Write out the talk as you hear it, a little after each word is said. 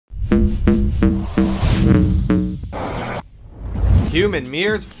Human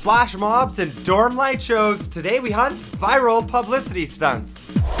mirrors, flash mobs, and dorm light shows. Today we hunt viral publicity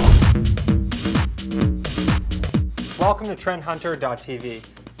stunts. Welcome to TrendHunter.tv.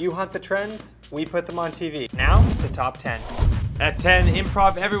 You hunt the trends, we put them on TV. Now, the top 10. At 10,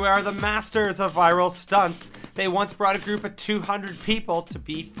 Improv Everywhere are the masters of viral stunts. They once brought a group of 200 people to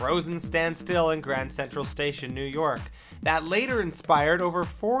be frozen standstill in Grand Central Station, New York. That later inspired over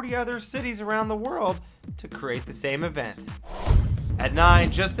 40 other cities around the world to create the same event. At 9,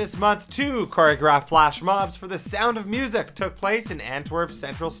 just this month, 2 choreographed flash mobs for The Sound of Music took place in Antwerp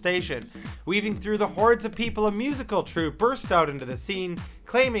Central Station. Weaving through the hordes of people, a musical troupe burst out into the scene,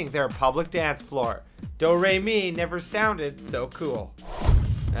 claiming their public dance floor. Do Re Mi never sounded so cool.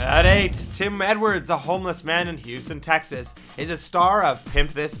 At 8, Tim Edwards, a homeless man in Houston, Texas, is a star of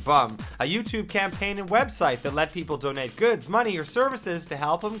Pimp This Bum, a YouTube campaign and website that let people donate goods, money, or services to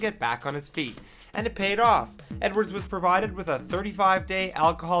help him get back on his feet. And it paid off. Edwards was provided with a 35-day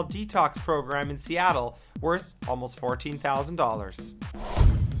alcohol detox program in Seattle worth almost $14,000.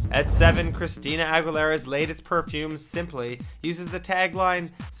 At 7, Christina Aguilera's latest perfume, Simply, uses the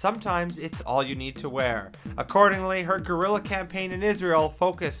tagline, "Sometimes it's all you need to wear." Accordingly, her guerrilla campaign in Israel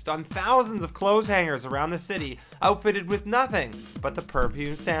focused on thousands of clothes hangers around the city, outfitted with nothing but the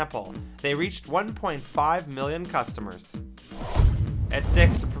perfume sample. They reached 1.5 million customers. At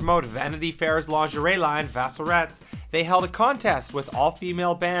 6, to promote Vanity Fair's lingerie line, Vasserettes, they held a contest with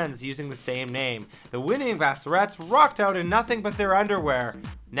all-female bands using the same name. The winning Vasserettes rocked out in nothing but their underwear.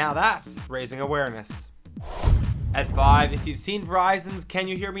 Now that's raising awareness. At 5, if you've seen Verizon's Can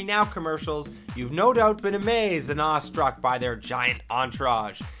You Hear Me Now commercials, you've no doubt been amazed and awestruck by their giant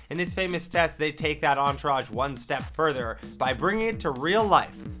entourage. In this famous test, they take that entourage one step further by bringing it to real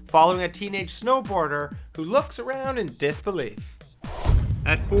life, following a teenage snowboarder who looks around in disbelief.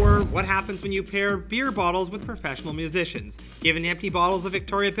 At 4, what happens when you pair beer bottles with professional musicians? Given empty bottles of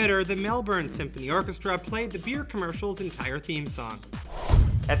Victoria Bitter, the Melbourne Symphony Orchestra played the beer commercial's entire theme song.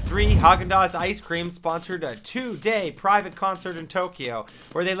 At 3, Haagen-Dazs Ice Cream sponsored a 2-day private concert in Tokyo,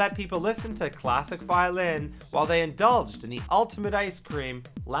 where they let people listen to classic violin while they indulged in the ultimate ice cream,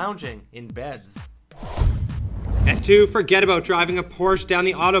 lounging in beds. At 2, forget about driving a Porsche down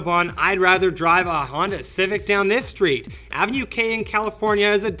the Autobahn. I'd rather drive a Honda Civic down this street. Avenue K in California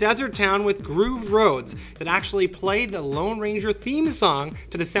is a desert town with grooved roads that actually played the Lone Ranger theme song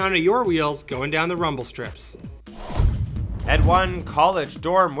to the sound of your wheels going down the rumble strips. At 1, college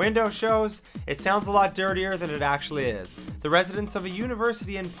dorm window shows. It sounds a lot dirtier than it actually is. The residents of a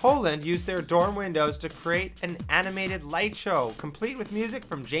university in Poland used their dorm windows to create an animated light show, complete with music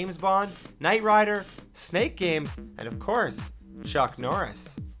from James Bond, Knight Rider, Snake Games, and of course, Chuck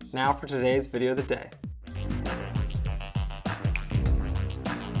Norris. Now for today's video of the day.